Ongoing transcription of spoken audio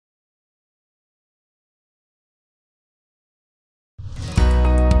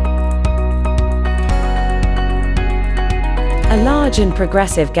large and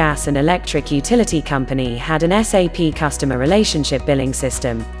progressive gas and electric utility company had an SAP customer relationship billing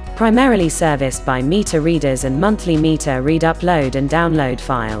system, primarily serviced by meter readers and monthly meter read upload and download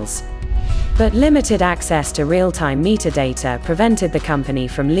files. But limited access to real-time meter data prevented the company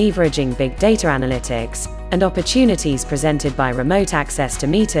from leveraging big data analytics and opportunities presented by remote access to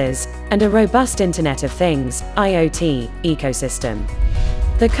meters and a robust Internet of Things (IoT) ecosystem.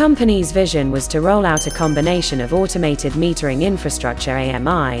 The company's vision was to roll out a combination of automated metering infrastructure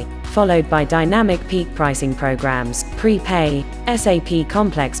 (AMI), followed by dynamic peak pricing programs, prepay, SAP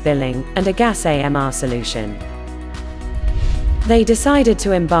Complex Billing, and a gas AMR solution. They decided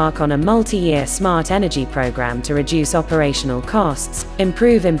to embark on a multi-year smart energy program to reduce operational costs,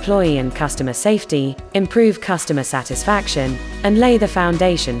 improve employee and customer safety, improve customer satisfaction, and lay the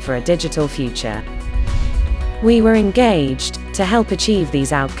foundation for a digital future. We were engaged to help achieve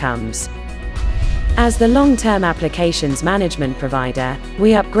these outcomes. As the long-term applications management provider,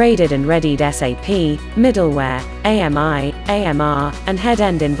 we upgraded and readied SAP, middleware, AMI, AMR, and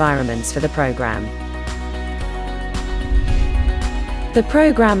head-end environments for the program. The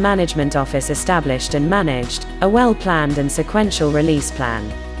Program Management Office established and managed a well-planned and sequential release plan.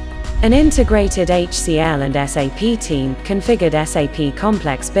 An integrated HCL and SAP team configured SAP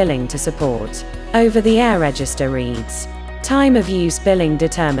Complex Billing to support over-the-air register reads, time of use billing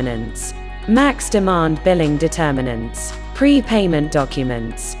determinants, max demand billing determinants, pre-payment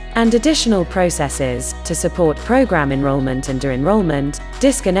documents, and additional processes to support program enrollment and de-enrollment,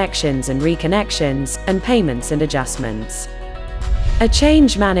 disconnections and reconnections, and payments and adjustments. A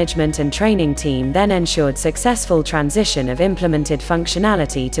change management and training team then ensured successful transition of implemented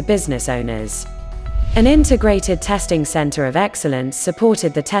functionality to business owners. An integrated testing center of excellence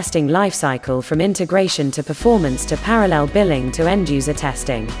supported the testing lifecycle from integration to performance to parallel billing to end-user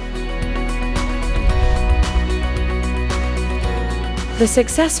testing. The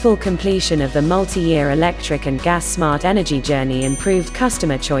successful completion of the multi-year electric and gas smart energy journey improved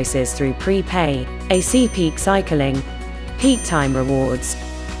customer choices through prepay, AC peak cycling, peak time rewards,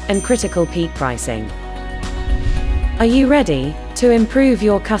 and critical peak pricing. Are you ready to improve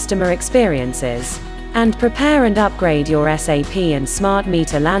your customer experiences and prepare and upgrade your SAP and smart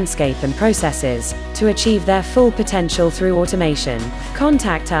meter landscape and processes to achieve their full potential through automation?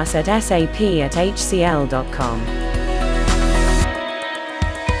 Contact us at sap@hcl.com.